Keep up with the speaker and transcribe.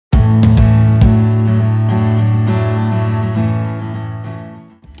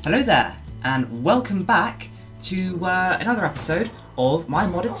Hello there, and welcome back to another episode of my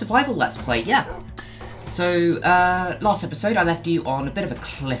modded survival Let's Play. Yeah. So, last episode I left you on a bit of a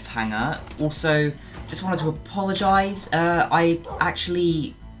cliffhanger. Also, just wanted to apologise. I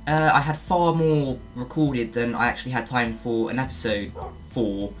had far more recorded than I actually had time for an episode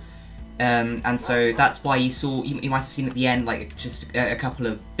for. And so that's why you might have seen at the end, like, just a couple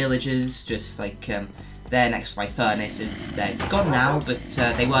of villagers, just like, there next to my furnace. They're gone now, but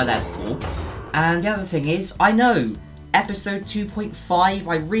they were there before. And the other thing is, I know, episode 2.5,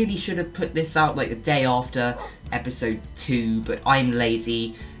 I really should have put this out like the day after episode 2, but I'm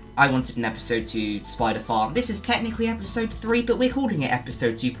lazy. I wanted an episode 2 Spider Farm. This is technically episode 3, but we're calling it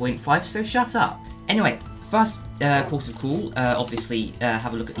episode 2.5, so shut up. Anyway, first port of call, obviously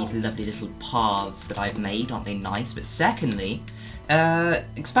have a look at these lovely little paths that I've made, aren't they nice? But secondly,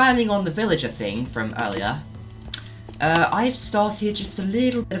 expanding on the villager thing from earlier, I've started just a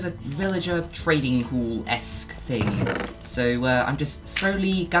little bit of a villager trading hall-esque thing. So I'm just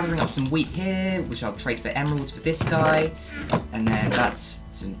slowly gathering up some wheat here, which I'll trade for emeralds for this guy, and then that's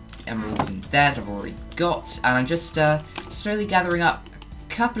some emeralds in there that I've already got, and I'm just slowly gathering up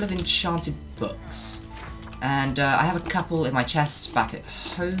a couple of enchanted books. And I have a couple in my chest back at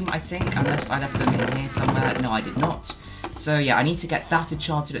home, I think, unless I left them in here somewhere. No, I did not. So yeah, I need to get that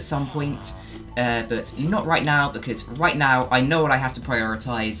enchanted at some point, but not right now, because right now I know what I have to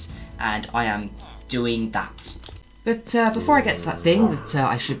prioritise, and I am doing that. But before I get to that thing that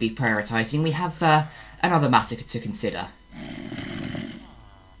I should be prioritising, we have another matter to consider.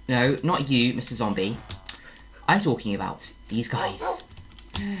 No, not you, Mr. Zombie. I'm talking about these guys.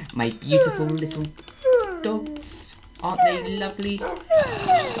 My beautiful little dogs. Aren't they lovely?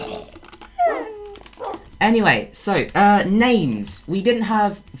 Anyway, so, names. We didn't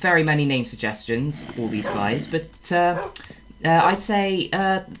have very many name suggestions for these guys, but I'd say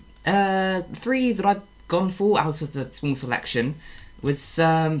 3 that I've gone for out of the small selection was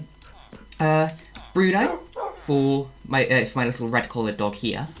Bruno for my little red-collared dog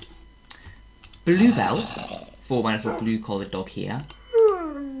here, Bluebell for my little blue-collared dog here,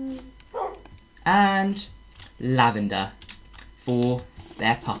 and Lavender for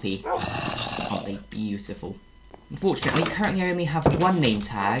their puppy. Aren't they beautiful? Unfortunately, currently I only have one name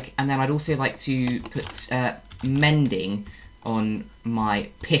tag, and then I'd also like to put mending on my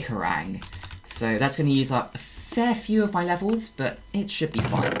Pickerang. So that's going to use up a fair few of my levels, but it should be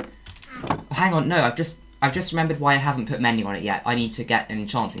fine. Oh, hang on, no, I've just remembered why I haven't put mending on it yet. I need to get an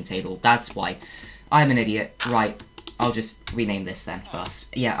enchanting table. That's why. I'm an idiot. Right, I'll just rename this then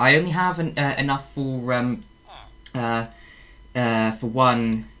first. Yeah, I only have enough for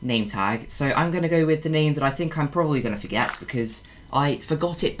one name tag, so I'm going to go with the name that I think I'm probably going to forget, because I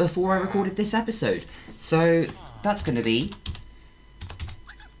forgot it before I recorded this episode. So that's going to be...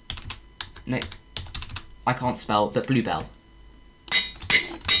 No, I can't spell, but Bluebell.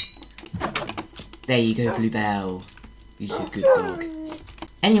 There you go, Bluebell. You're a good dog.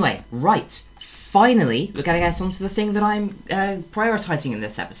 Anyway, right. Finally, we're going to get onto the thing that I'm prioritising in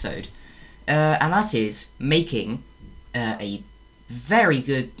this episode. And that is making a very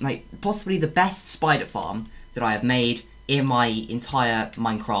good, like, possibly the best spider farm that I have made in my entire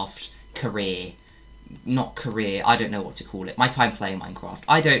Minecraft career. Not career, I don't know what to call it. My time playing Minecraft.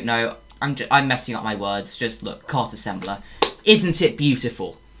 I don't know. I'm messing up my words. Just look, cart assembler. Isn't it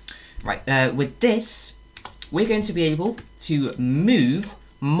beautiful? Right, with this, we're going to be able to move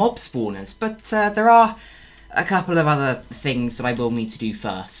mob spawners, but there are a couple of other things that I will need to do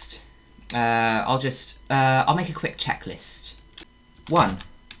first. I'll make a quick checklist. 1.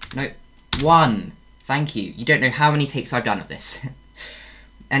 Thank you. You don't know how many takes I've done of this.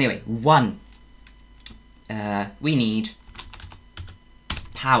 Anyway, 1. We need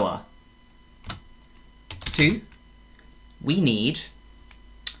power. 2. We need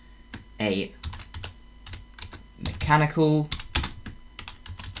a mechanical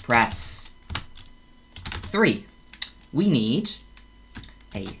press. 3. We need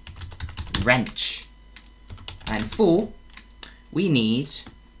a wrench. And 4. We need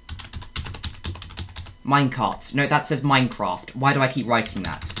minecarts. No, that says Minecraft. Why do I keep writing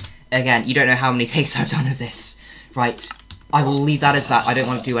that? Again, you don't know how many takes I've done of this. Right, I will leave that as that. I don't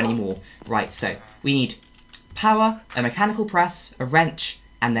want to do any more. Right, so we need power, a mechanical press, a wrench,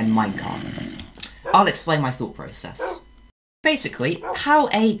 and then minecarts. I'll explain my thought process. Basically, how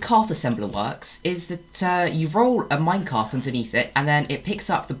a cart assembler works is that you roll a minecart underneath it, and then it picks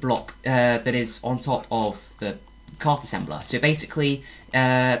up the block that is on top of the cart assembler. So basically,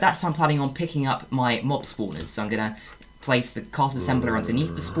 that's how I'm planning on picking up my mob spawners. So I'm going to place the cart assembler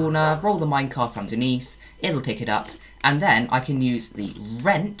underneath the spawner, roll the minecart underneath, it'll pick it up, And then I can use the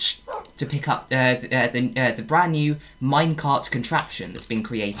wrench to pick up the brand new minecart contraption that's been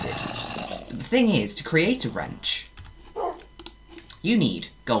created. The thing is, to create a wrench, you need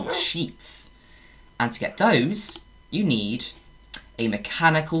gold sheets. And to get those, you need a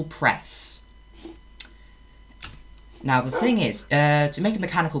mechanical press. Now the thing is, to make a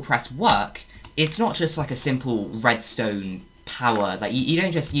mechanical press work, it's not just like a simple redstone power. Like you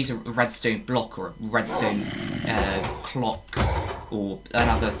don't just use a redstone block or a redstone clock or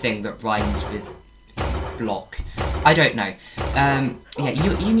another thing that rhymes with block. I don't know. Yeah,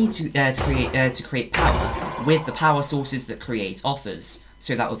 you need to create power with the power sources that Create offers.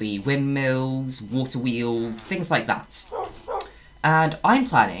 So that would be windmills, water wheels, things like that. And I'm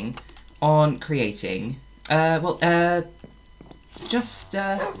planning on creating, no, right.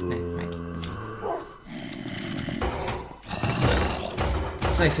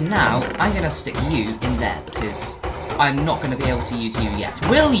 So for now, I'm going to stick you in there, because I'm not going to be able to use you yet.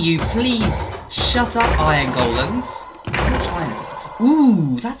 Will you please shut up, iron golems?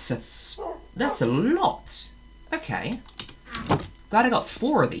 Ooh, that's a lot. Okay. Glad I got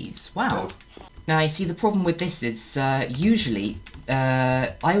 4 of these. Wow. Now, you see, the problem with this is, usually,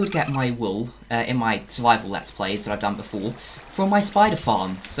 I would get my wool, in my survival Let's Plays that I've done before, from my spider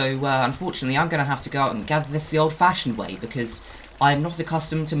farm. So, unfortunately, I'm going to have to go out and gather this the old-fashioned way, because I'm not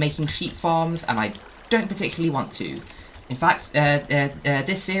accustomed to making sheep farms, and I don't particularly want to. In fact,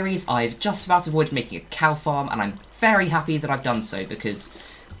 this series, I've just about avoided making a cow farm, and I'm very happy that I've done so, because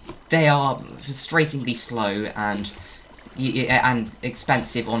they are frustratingly slow and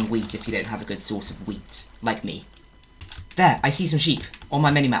expensive on wheat if you don't have a good source of wheat, like me. There, I see some sheep on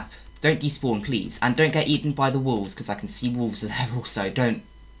my minimap. Don't despawn, please, and don't get eaten by the wolves, because I can see wolves are there also. Don't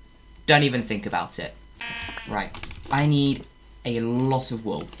even think about it. Right, I need a lot of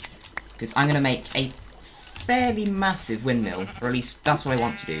wool, because I'm going to make a fairly massive windmill, or at least that's what I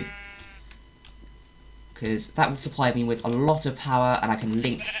want to do. Because that will supply me with a lot of power, and I can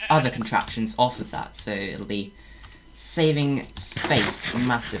link other contraptions off of that, so it'll be saving space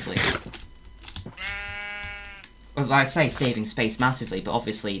massively. Well, I'd say saving space massively, but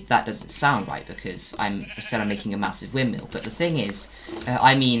obviously that doesn't sound right, because I said I'm making a massive windmill. But the thing is,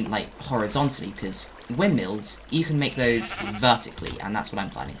 I mean, like, horizontally, because windmills, you can make those vertically, and that's what I'm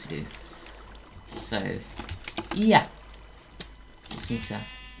planning to do. So, yeah. Just need to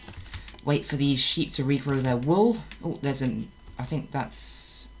wait for these sheep to regrow their wool. Oh, there's I think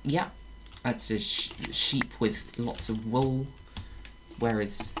that's, yeah. That's a sheep with lots of wool. Where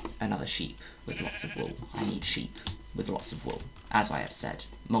is another sheep with lots of wool? I need sheep with lots of wool, as I have said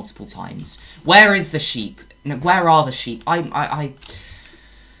multiple times. Where is the sheep? No, where are the sheep? I'm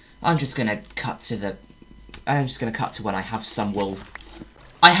just gonna cut to the. I'm just gonna cut to when I have some wool.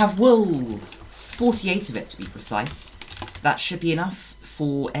 I have wool, 48 of it to be precise. That should be enough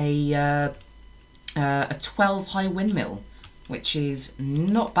for a 12 high windmill, which is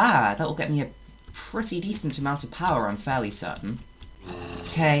not bad. That will get me a pretty decent amount of power, I'm fairly certain.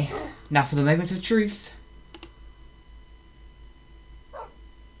 Okay, now for the moment of truth.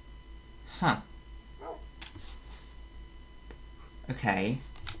 Huh. Okay.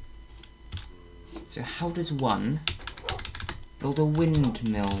 So how does one build a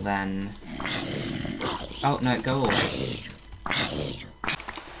windmill then? Oh, no, go away.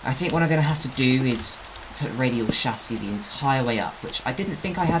 I think what I'm going to have to do is put radial chassis the entire way up, which I didn't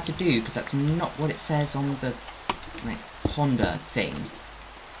think I had to do, because that's not what it says on the Honda thing.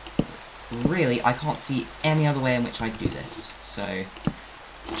 Really, I can't see any other way in which I'd do this, so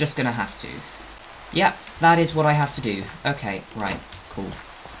just gonna have to. Yep, that is what I have to do. Okay, right, cool.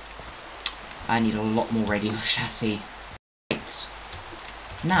 I need a lot more radial chassis. Right.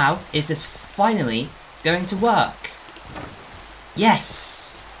 Now, is this finally going to work?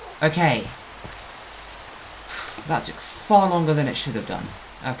 Yes! Okay. That took far longer than it should have done.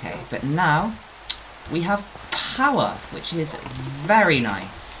 Okay, but now we have power, which is very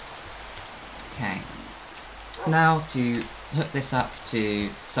nice. Okay. Now to hook this up to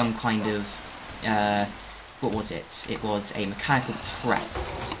some kind of, what was it? It was a mechanical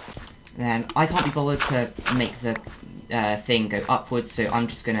press. Then I can't be bothered to make the thing go upwards, so I'm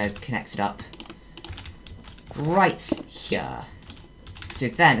just going to connect it up right here. So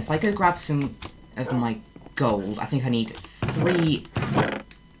then, if I go grab some of my gold, I think I need 3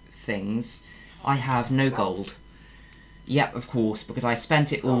 things. I have no gold. Yep, of course, because I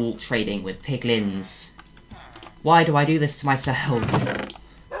spent it all trading with piglins. Why do I do this to myself?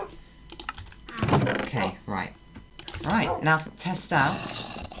 Okay, right. Right, now to test out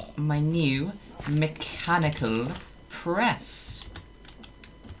my new mechanical press.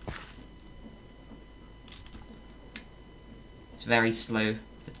 It's very slow,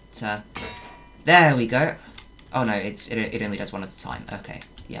 but there we go. Oh no, it only does one at a time. Okay,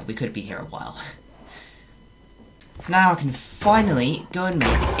 yeah, we could be here a while. Now I can finally go and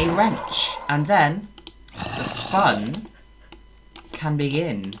make a wrench, and then the fun can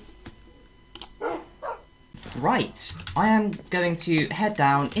begin. Right, I am going to head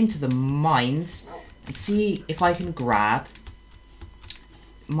down into the mines and see if I can grab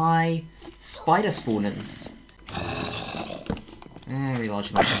my spider spawners. Very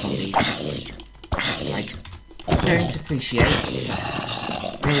large amounts of zombies. I don't appreciate, because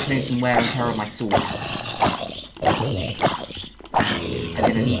that's really putting some wear and tear on my sword. I'm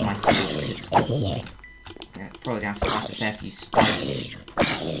gonna need my sword because probably going to have to fight a fair few spiders.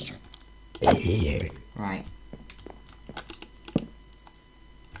 Right.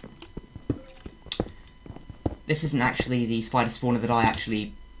 This isn't actually the spider spawner that I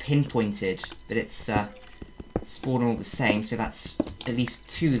actually pinpointed, but it's spawner all the same, so that's at least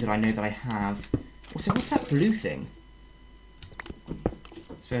 2 that I know that I have. Also, what's that blue thing?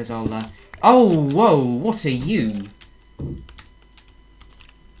 I suppose I'll oh, whoa, what are you?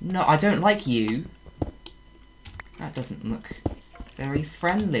 No, I don't like you. That doesn't look very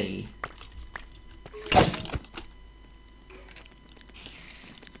friendly.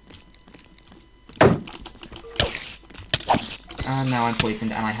 And now I'm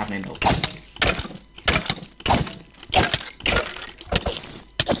poisoned and I have no milk.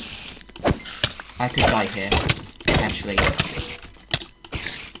 I could die here, potentially.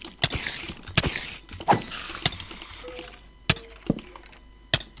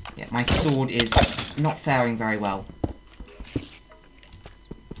 Yeah, my sword is not faring very well.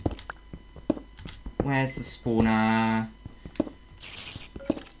 Where's the spawner?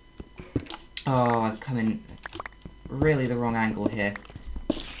 Oh, I've come in really the wrong angle here.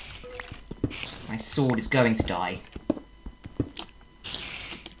 My sword is going to die.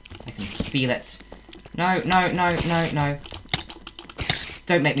 I can feel it. No, no, no, no, no.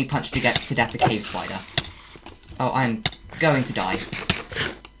 Don't make me punch to get to death a cave spider. Oh, I'm going to die.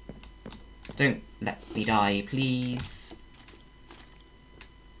 Don't let me die, please.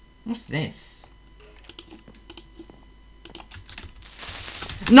 What's this?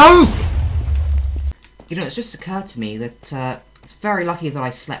 No! You know, it's just occurred to me that it's very lucky that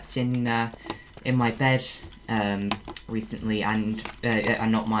I slept in my bed recently, and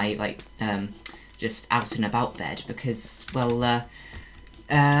not my like just out and about bed, because well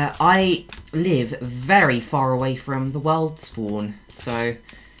I live very far away from the world spawn. So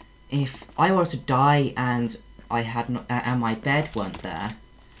if I were to die and I had not and my bed weren't there,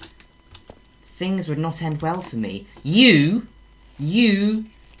 things would not end well for me. You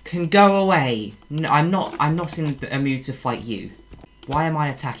can go away. No, I'm not in a mood to fight you. Why am I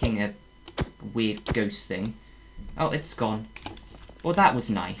attacking a weird ghost thing? Oh, it's gone. Well, that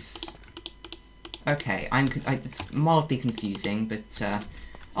was nice. Okay, it's mildly confusing, but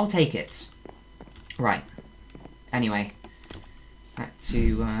I'll take it. Right. Anyway, back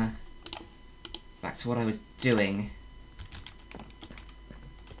to what I was doing.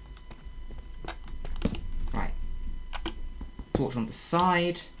 Right. Torch on the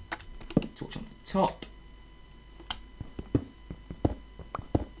side. Torch on the top.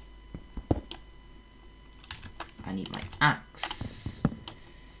 I need my axe.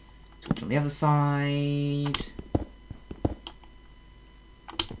 Torch on the other side.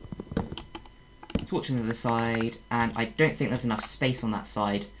 Torch on the other side, and I don't think there's enough space on that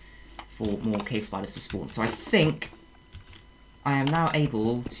side for more cave spiders to spawn. So I think I am now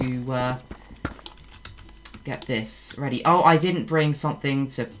able to get this ready. Oh, I didn't bring something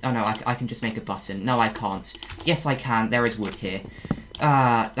to... Oh no, I can just make a button. No, I can't. Yes, I can. There is wood here.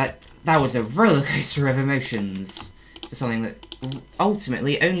 That was a roller coaster of emotions for something that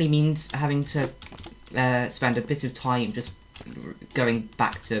ultimately only means having to spend a bit of time just going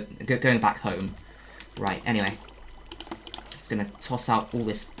back home. Right. Anyway, just gonna toss out all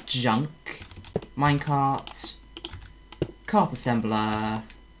this junk. Minecart, cart assembler,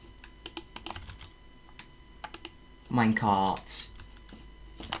 minecart.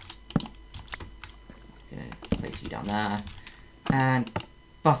 Gonna place you down there, and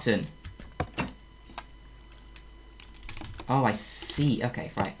button. Oh, I see.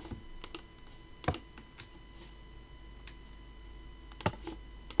 Okay, right.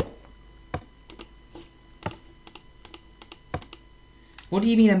 What do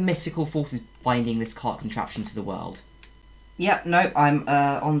you mean a mystical force is binding this cart contraption to the world? Yep, no, I'm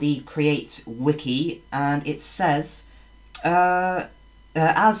on the Create wiki, and it says, as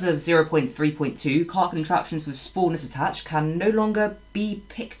of 0.3.2, cart contraptions with spawners attached can no longer be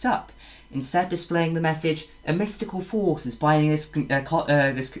picked up. instead displaying the message, "A mystical force is binding this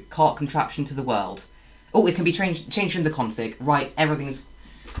cart contraption to the world." Oh, it can be changed in the config. Right, everything's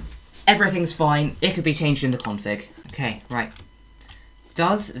fine. It could be changed in the config. Okay, right.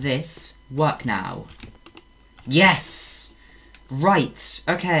 Does this work now? Yes! Right,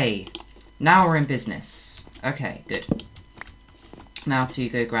 okay. Now we're in business. Okay, good. Now to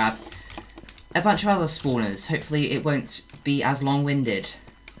go grab a bunch of other spawners. Hopefully it won't be as long-winded.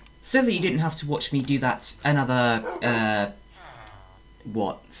 So that you didn't have to watch me do that another,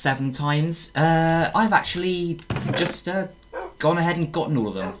 what, 7 times? I've actually just, gone ahead and gotten all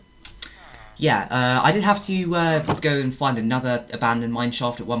of them. Yeah, I did have to, go and find another abandoned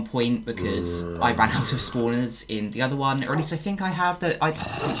mineshaft at one point, because I ran out of spawners in the other one, or at least I think I have that.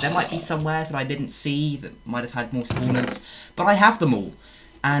 There might be somewhere that I didn't see that might have had more spawners, but I have them all,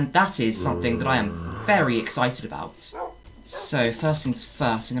 and that is something that I am very excited about. So, first things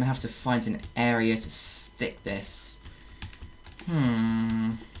first, I'm going to have to find an area to stick this. Where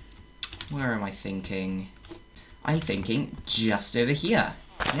am I thinking? I'm thinking just over here.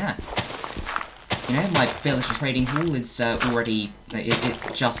 Yeah. You know, my village trading hall is already,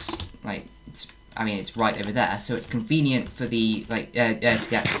 it just, like, it's right over there, so it's convenient for the, like, to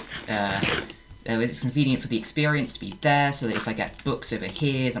get, it's convenient for the experience to be there, so that if I get books over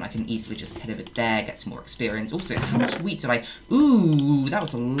here, then I can easily just head over there, get some more experience. Also, how much wheat did I... Ooh, that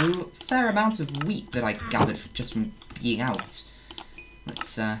was a fair amount of wheat that I gathered just from being out.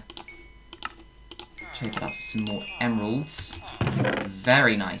 Let's, trade that up for some more emeralds.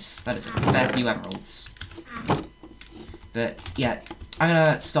 Very nice. That is a fair few emeralds. But, yeah, I'm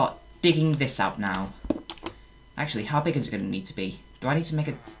gonna start digging this out now. Actually, how big is it gonna need to be? Do I need to make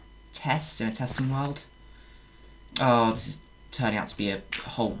a test in a testing world? Oh, this is turning out to be a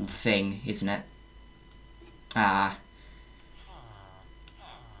whole thing, isn't it?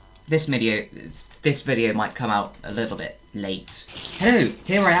 This video might come out a little bit late. Hello,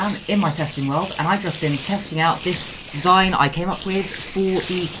 here I am in my testing world, and I've just been testing out this design I came up with for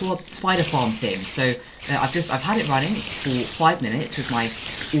the quad spider farm thing. So I've had it running for 5 minutes with my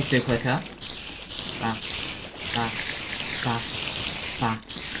auto clicker.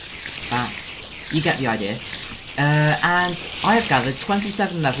 You get the idea. And I have gathered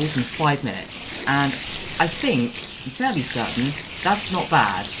 27 levels in 5 minutes, and I think, I'm fairly certain, that's not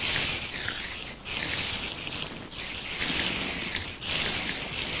bad.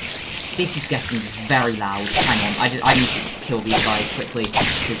 This is getting very loud. Hang on, I need to kill these guys quickly,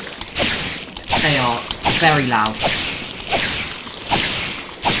 because they are very loud.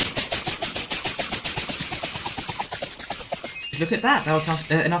 Look at that, that was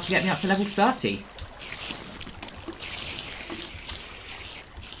enough to get me up to level 30.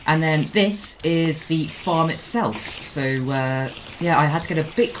 And then this is the farm itself. So, yeah, I had to get a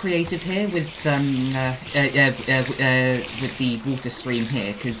bit creative here with the water stream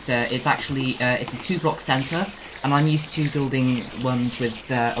here, because it's actually, it's a 2-block centre, and I'm used to building ones with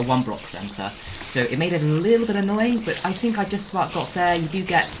a 1-block centre. So it made it a little bit annoying, but I think I just about got there. You do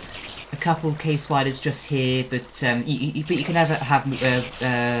get a couple of cave spiders just here, but you can never have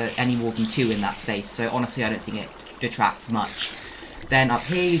any more than 2 in that space, so honestly I don't think it detracts much. Then up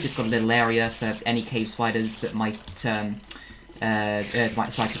here you've just got a little area for any cave spiders that might decide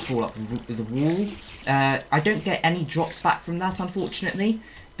to crawl up the wall. I don't get any drops back from that, unfortunately,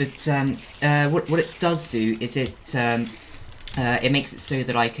 but what it does do is it makes it so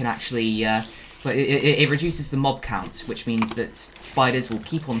that I can actually... it reduces the mob count, which means that spiders will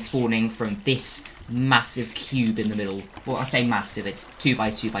keep on spawning from this massive cube in the middle. Well, I say massive, it's 2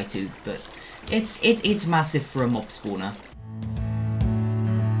 by 2 by 2, but it's massive for a mob spawner.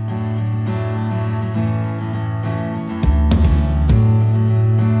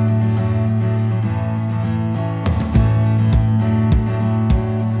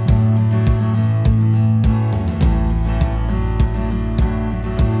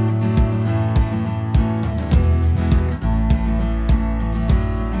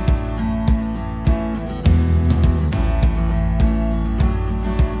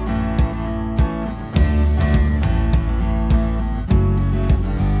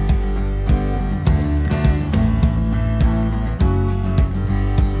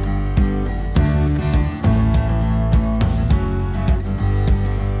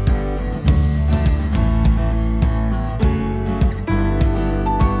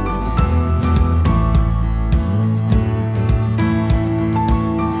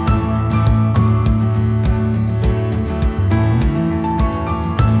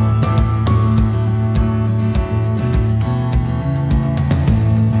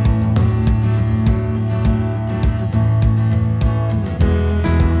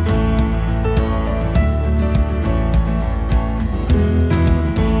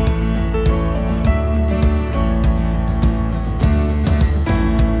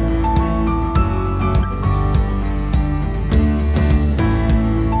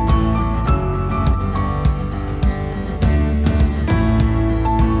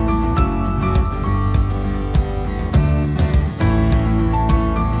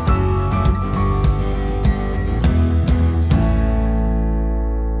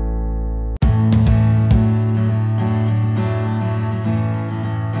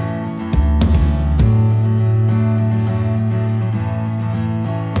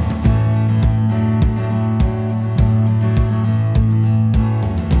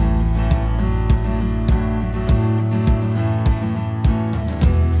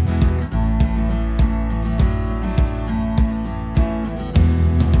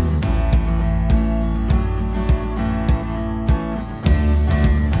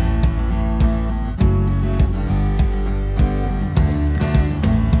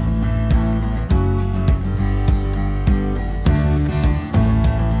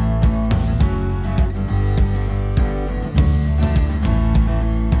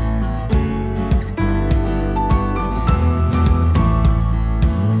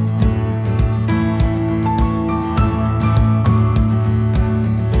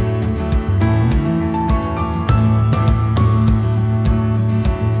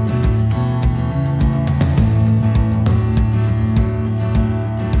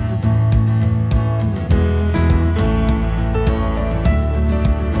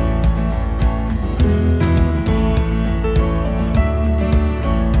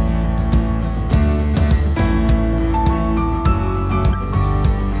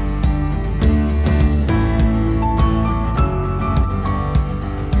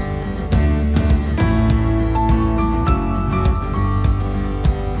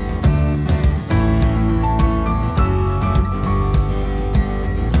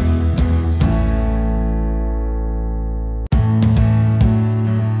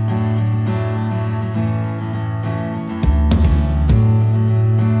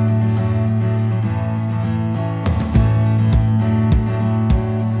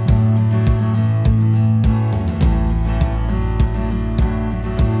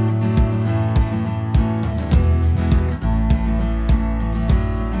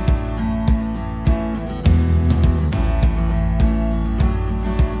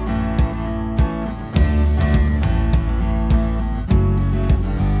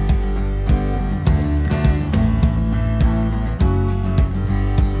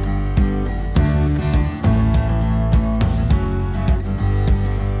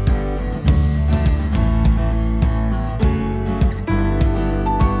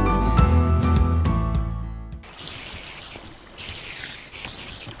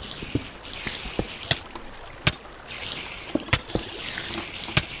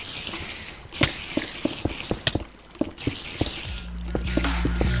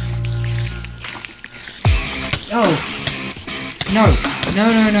 No! No,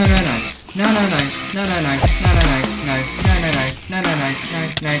 no, no, no, no. No, no, no. No, no, no. No, no, no. No, no, no, no. No, no, no. No,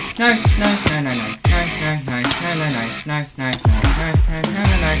 no. No, no, no, no, no. No, no, no. No, no, no. No, no, no. No, no, no,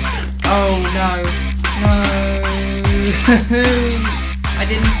 no, no. Oh, no. No. I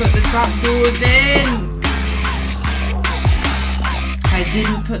didn't put the trapdoors in! I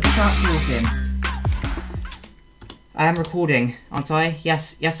didn't put the trapdoors in. I am recording, aren't I?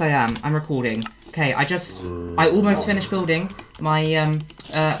 Yes, yes I am. I'm recording. Okay, I almost finished building my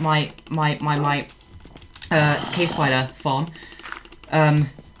cave spider farm.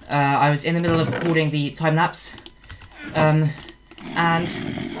 I was in the middle of recording the time lapse.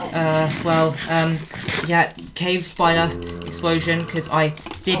 Yeah, cave spider explosion because I'm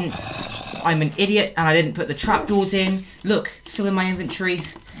an idiot and I didn't put the trapdoors in. Look, it's still in my inventory.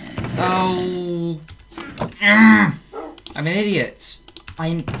 Oh, I'm an idiot.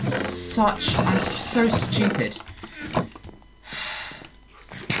 I'm so stupid.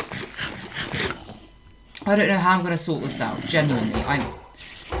 I don't know how I'm gonna sort this out. Genuinely, I'm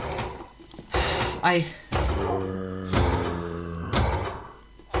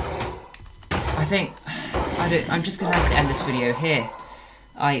just gonna have to end this video here.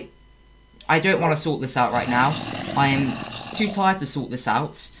 I don't want to sort this out right now. I am too tired to sort this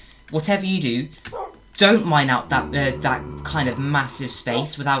out. Whatever you do, don't mine out that kind of massive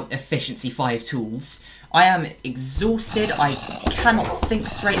space without efficiency 5 tools. I am exhausted, I cannot think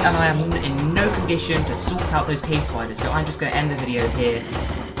straight, and I am in no condition to sort out those cave spiders, so I'm just going to end the video here,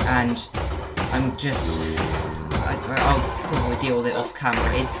 and I'll probably deal with it off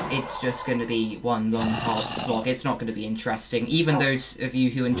camera. It's just going to be one long hard slog. It's not going to be interesting. Even those of you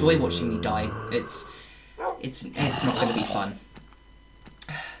who enjoy watching me die, it's not going to be fun.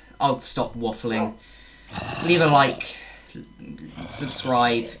 I'll stop waffling. Leave a like,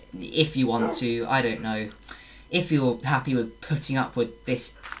 subscribe if you want to, I don't know. If you're happy with putting up with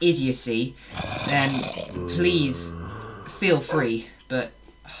this idiocy, then please feel free, but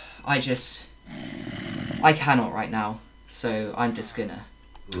I cannot right now, so I'm just gonna...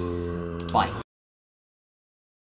 Bye.